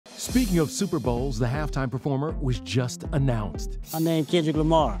Speaking of Super Bowls, the halftime performer was just announced. My name's Kendrick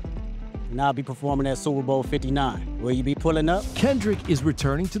Lamar, and I'll be performing at Super Bowl 59. Will you be pulling up? Kendrick is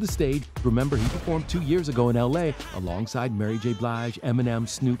returning to the stage. Remember, he performed 2 years ago in L.A. alongside Mary J. Blige, Eminem,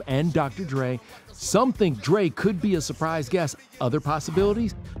 Snoop, and Dr. Dre. Some think Dre could be a surprise guest. Other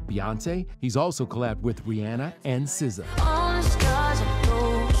possibilities? Beyonce. He's also collabed with Rihanna and SZA.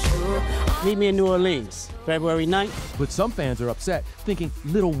 Meet me in New Orleans, February 9th. But some fans are upset, thinking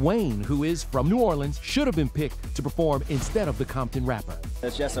Lil Wayne, who is from New Orleans, should have been picked to perform instead of the Compton rapper.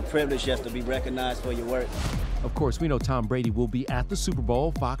 It's just a privilege just to be recognized for your work. Of course, we know Tom Brady will be at the Super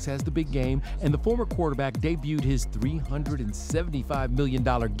Bowl. Fox has the big game, and the former quarterback debuted his $375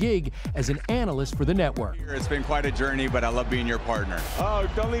 million gig as an analyst for the network. It's been quite a journey, but I love being your partner. Oh,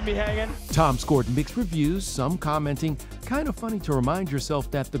 don't leave me hanging. Tom scored mixed reviews, some commenting, kind of funny to remind yourself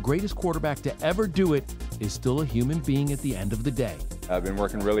that the greatest quarterback to ever do it is still a human being at the end of the day. I've been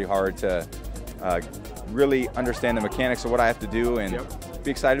working really hard to really understand the mechanics of what I have to do and be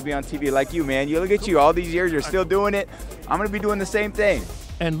excited to be on TV like you, man. You look at you, all these years, you're still doing it. I'm going to be doing the same thing.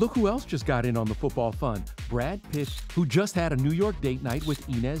 And look who else just got in on the football fun. Brad Pitt, who just had a New York date night with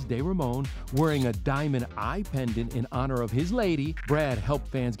Inez de Ramon, wearing a diamond eye pendant in honor of his lady. Brad helped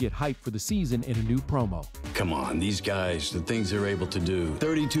fans get hyped for the season in a new promo. Come on, these guys, the things they're able to do.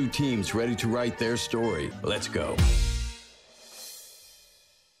 32 teams ready to write their story. Let's go.